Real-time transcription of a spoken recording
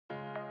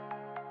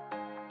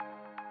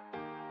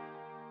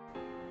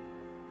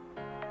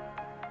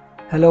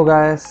Hello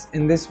guys,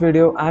 in this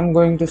video I'm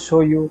going to show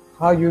you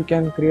how you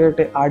can create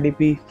a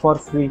RDP for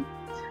free,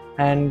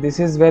 and this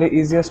is very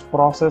easiest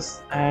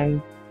process,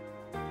 and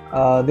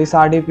this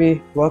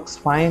RDP works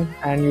fine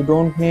and you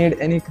don't need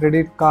any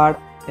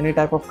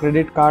type of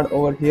credit card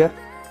over here.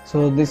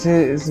 So this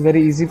is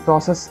very easy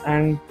process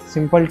and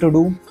simple to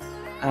do,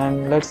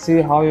 and let's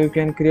see how you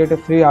can create a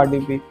free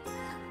RDP.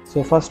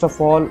 So first of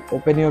all,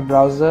 open your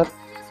browser,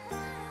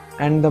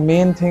 and the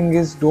main thing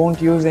is don't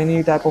use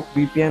any type of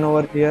VPN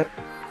over here.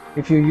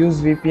 If you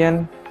use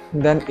VPN,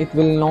 then it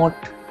will not,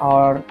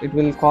 or it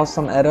will cause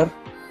some error.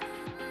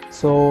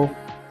 So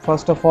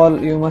first of all,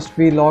 you must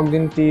be logged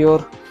into your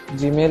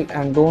Gmail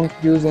and don't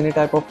use any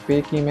type of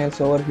fake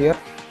emails over here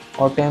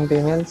or temp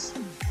emails.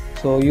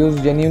 So use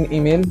genuine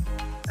email,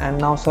 and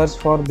now search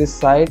for this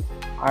site,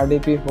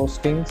 RDP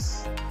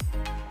hostings.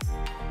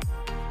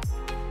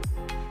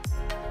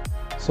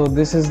 So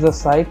this is the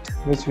site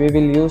which we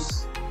will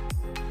use.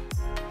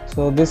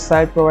 So this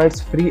site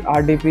provides free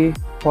RDP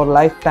for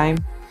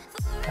lifetime,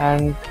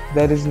 and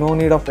there is no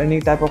need of any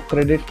type of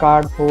credit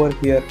card over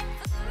here.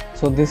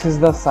 So this is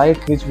the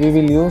site which we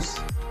will use,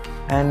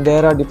 and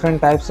there are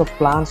different types of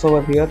plans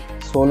over here: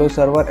 solo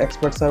server,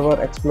 expert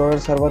server, explorer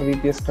server,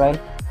 VPS trial.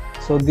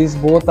 So these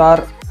both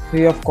are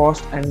free of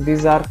cost, and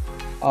these are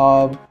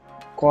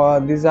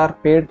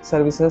paid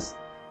services,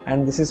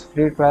 and this is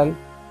free trial.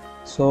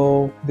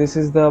 So this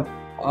is the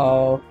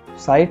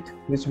site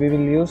which we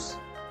will use,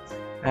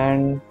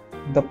 and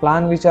the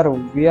plan which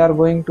we are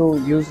going to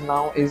use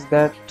now is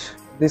that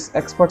this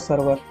expert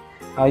server.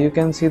 You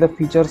can see the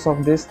features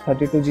of this: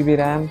 32 GB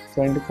RAM,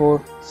 24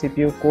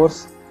 CPU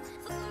cores,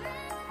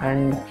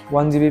 and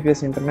 1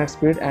 Gbps internet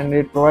speed, and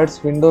it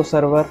provides Windows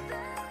Server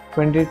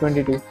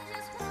 2022.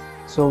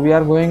 So we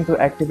are going to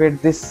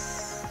activate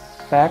this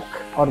pack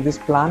or this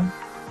plan.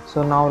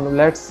 So now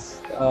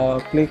let's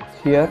click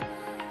here,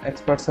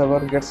 expert server,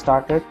 get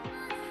started.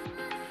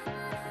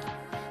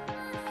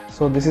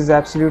 So this is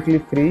absolutely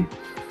free.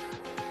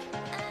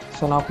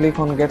 So now click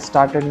on get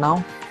started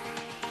now.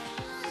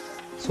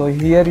 So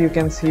here you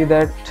can see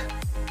that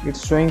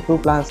it's showing two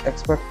plans: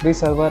 expert free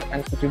server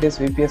and 30 days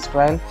VPS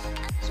trial.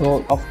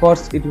 So of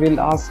course it will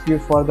ask you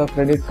for the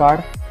credit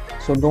card,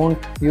 so don't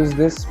use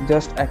this,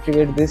 just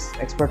activate this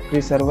expert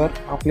free server.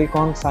 Now click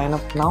on sign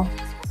up now.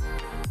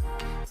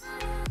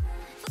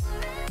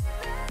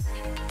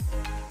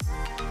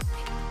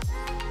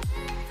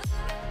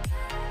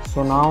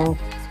 So now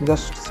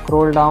just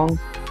scroll down,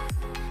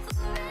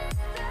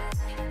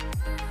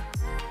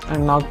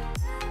 and now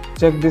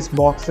check these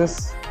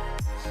boxes,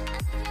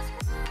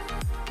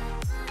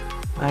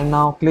 and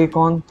now click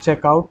on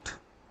checkout.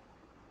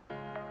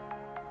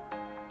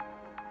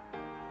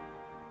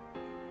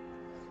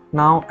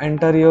 Now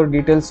enter your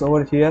details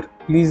over here.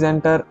 Please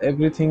enter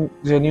everything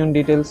genuine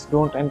details,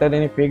 don't enter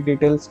any fake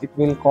details, it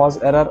will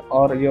cause error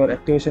or your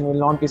activation will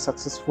not be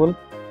successful.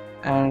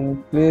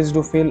 And please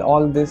do fill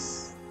all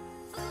this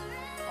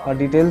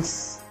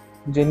details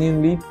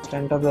genuinely. Just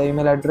enter the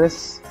email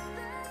address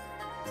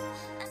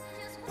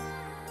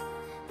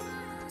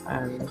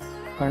and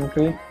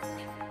country.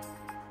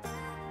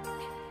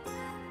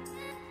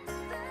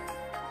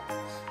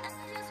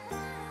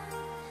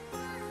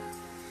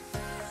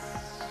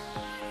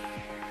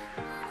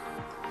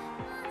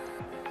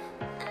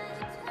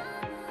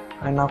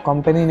 And now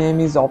company name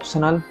is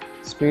optional,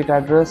 street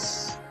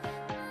address,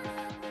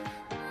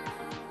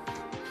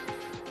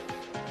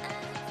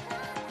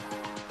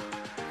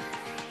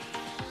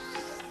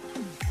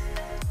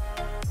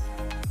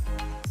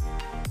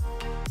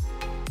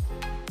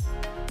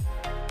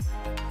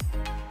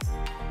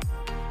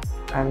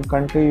 and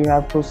country you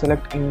have to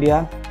select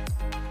India.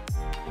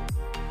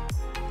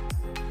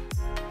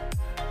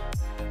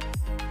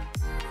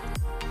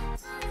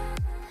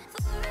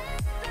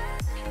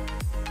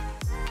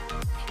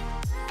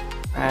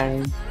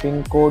 And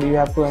pin code, you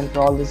have to enter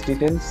all these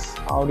details.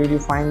 How did you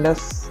find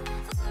us?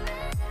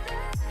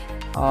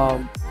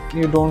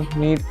 You don't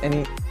need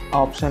any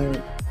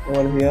option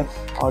over here,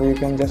 or you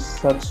can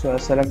just search,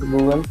 select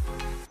Google.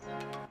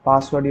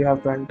 Password you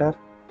have to enter,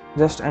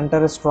 just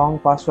enter a strong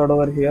password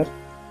over here.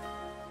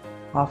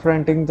 After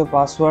entering the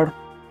password,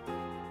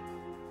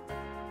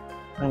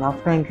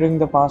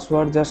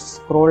 just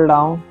scroll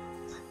down,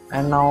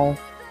 and now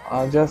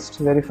just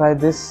verify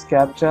this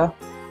captcha.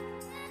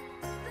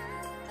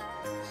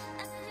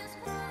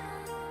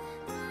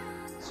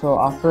 So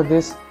after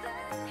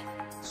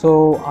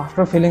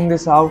filling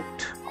this out,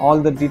 all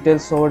the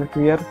details over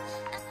here,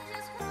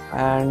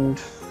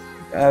 and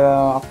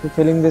after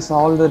filling this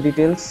all the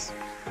details,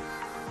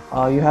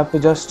 you have to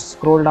just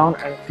scroll down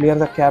and clear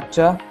the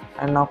captcha,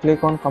 and now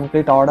click on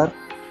complete order.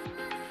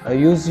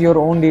 Use your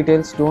own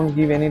details, don't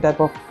give any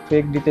type of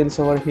fake details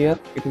over here.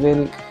 It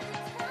will.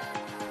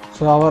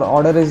 So our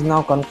order is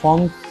now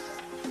confirmed.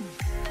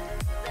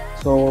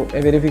 So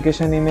a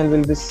verification email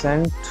will be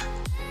sent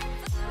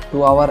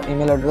to our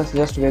email address.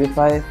 Just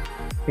verify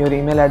your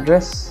email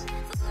address,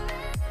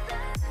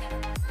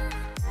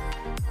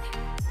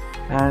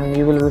 and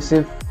you will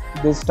receive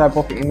this type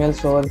of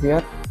emails over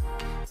here.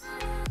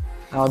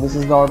 Now this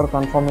is the order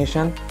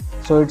confirmation.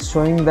 So it's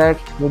showing that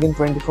within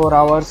 24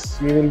 hours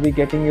you will be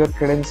getting your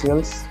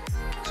credentials.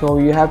 So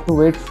you have to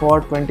wait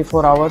for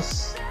 24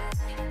 hours.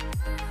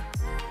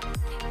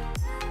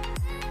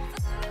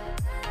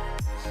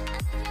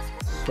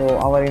 So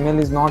our email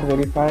is not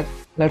verified.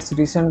 Let's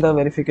resend the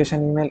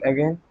verification email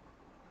again.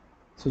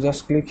 So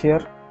just click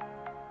here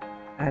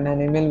and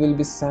an email will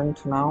be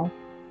sent now.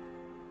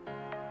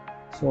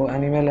 So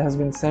an email has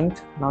been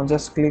sent. Now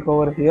just click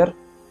over here.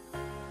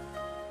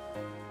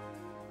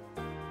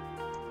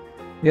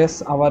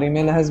 Yes, our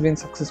email has been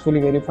successfully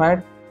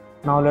verified.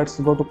 Now let's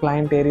go to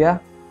client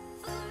area.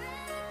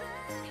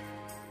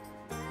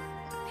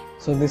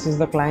 So this is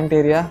the client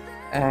area,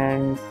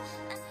 and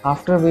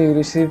after we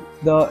receive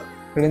the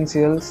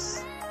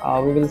credentials,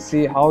 we will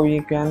see how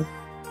we can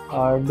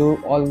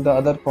do all the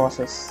other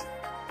process.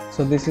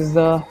 So this is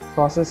the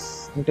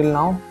process until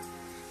now.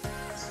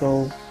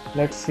 So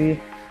let's see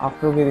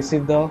after we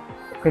receive the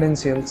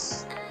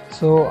credentials.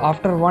 So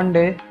after one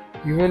day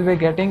you will be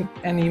getting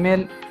an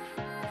email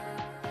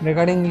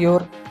regarding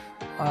your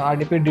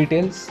RDP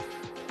details.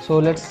 So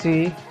let's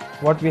see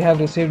what we have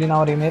received in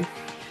our email.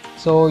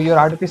 So your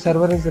RDP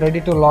server is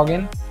ready to log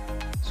in.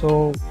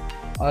 So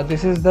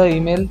this is the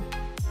email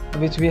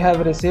which we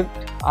have received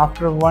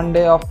after one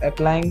day of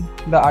applying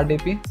the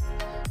RDP.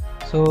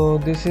 So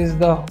this is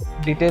the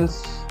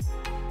details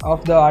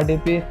of the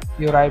RDP.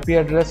 Your IP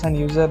address and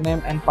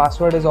username and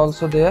password is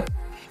also there.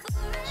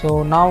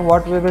 So now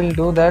what we will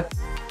do, that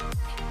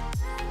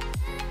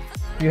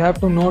you have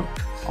to note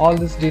all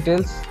these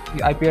details,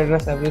 the IP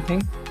address,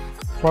 everything.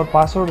 For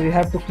password we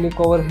have to click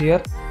over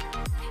here.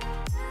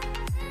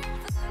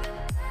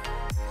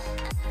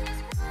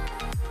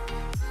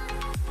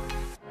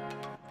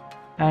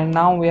 And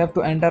now we have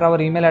to enter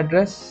our email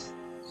address.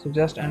 So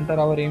just enter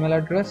our email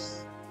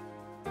address.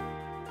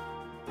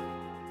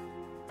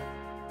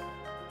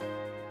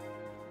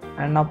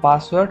 And now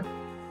password.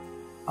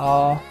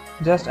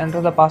 Just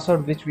enter the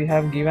password which we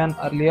have given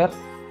earlier.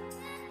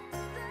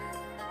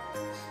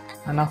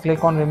 And now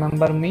click on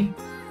remember me.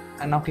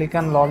 And now click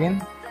on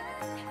login.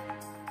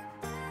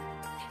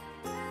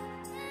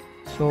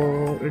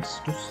 So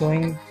it's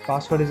showing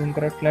password is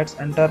incorrect. Let's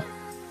enter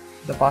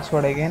the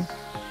password again.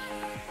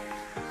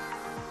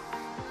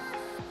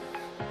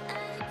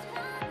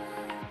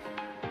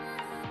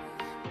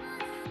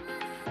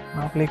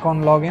 Now click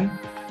on login.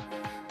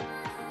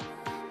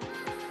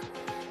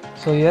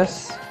 So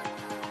yes,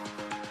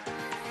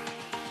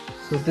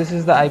 so this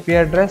is the IP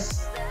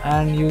address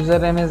and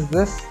username is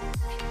this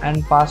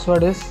and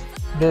password is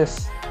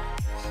this.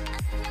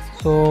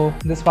 So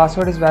this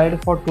password is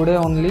valid for today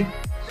only,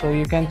 so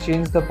you can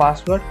change the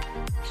password.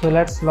 So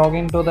let's log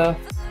into the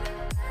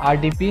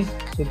RDP.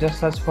 So just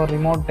search for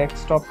remote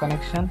desktop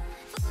connection,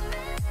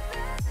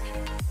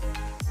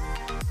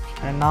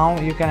 and now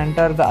you can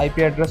enter the IP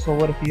address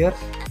over here.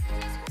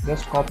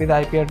 Just copy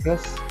the IP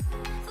address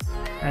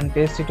and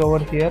paste it over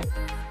here,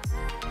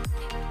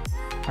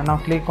 and now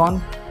click on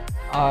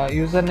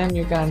username.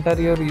 You can enter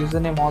your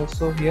username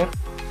also here.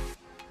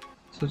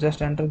 So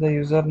just enter the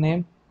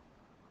username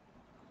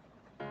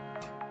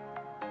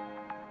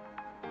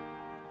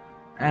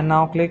and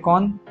now click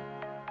on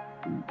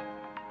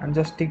and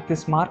just tick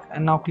this mark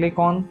and now click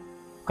on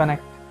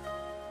connect.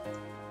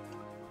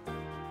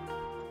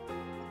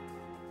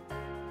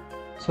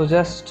 So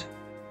just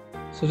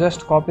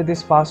copy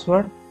this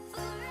password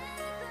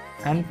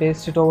and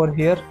paste it over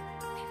here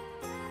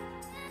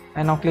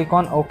and now click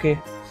on OK.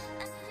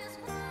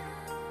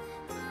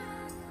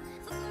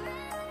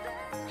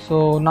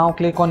 So now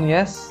click on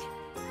yes.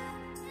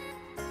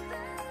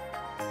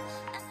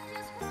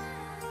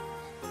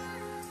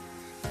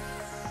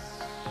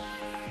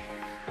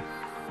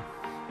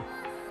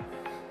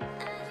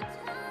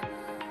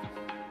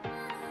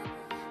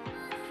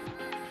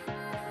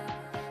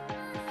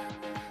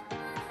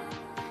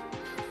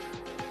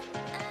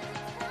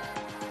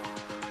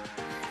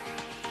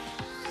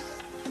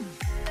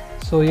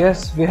 So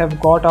yes, we have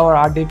got our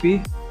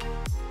RDP,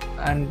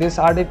 and this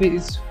RDP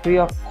is free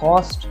of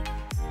cost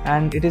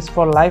and it is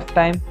for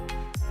lifetime.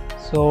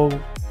 So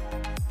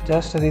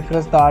just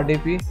refresh the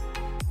RDP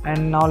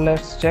and now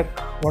let's check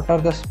what are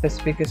the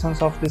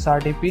specifications of this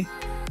RDP.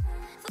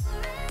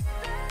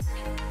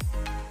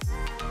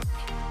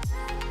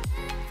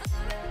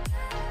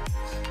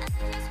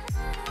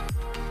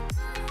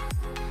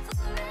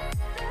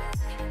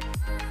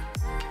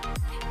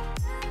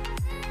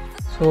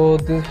 So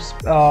this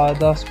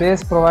the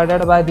space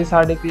provided by this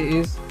RDP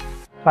is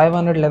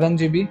 511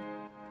 GB.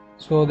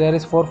 So there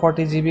is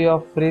 440 GB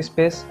of free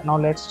space. Now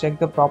let's check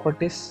the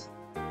properties.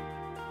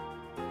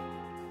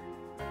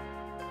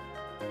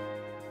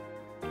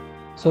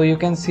 So you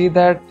can see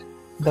that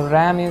the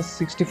RAM is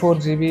 64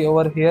 GB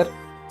over here.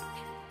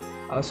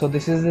 So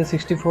this is the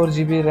 64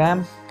 GB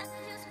RAM.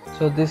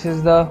 So this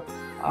is the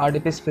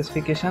RDP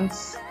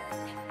specifications,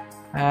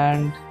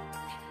 and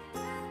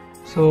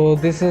so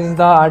this is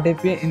the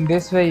RDP. In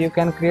this way you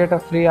can create a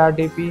free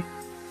RDP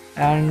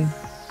and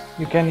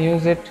you can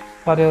use it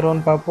for your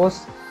own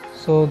purpose.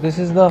 So this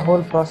is the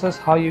whole process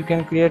how you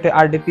can create a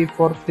RDP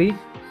for free.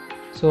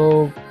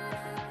 So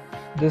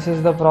this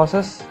is the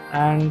process,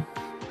 and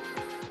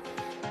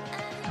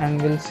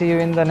we'll see you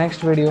in the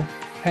next video.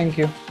 Thank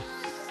you.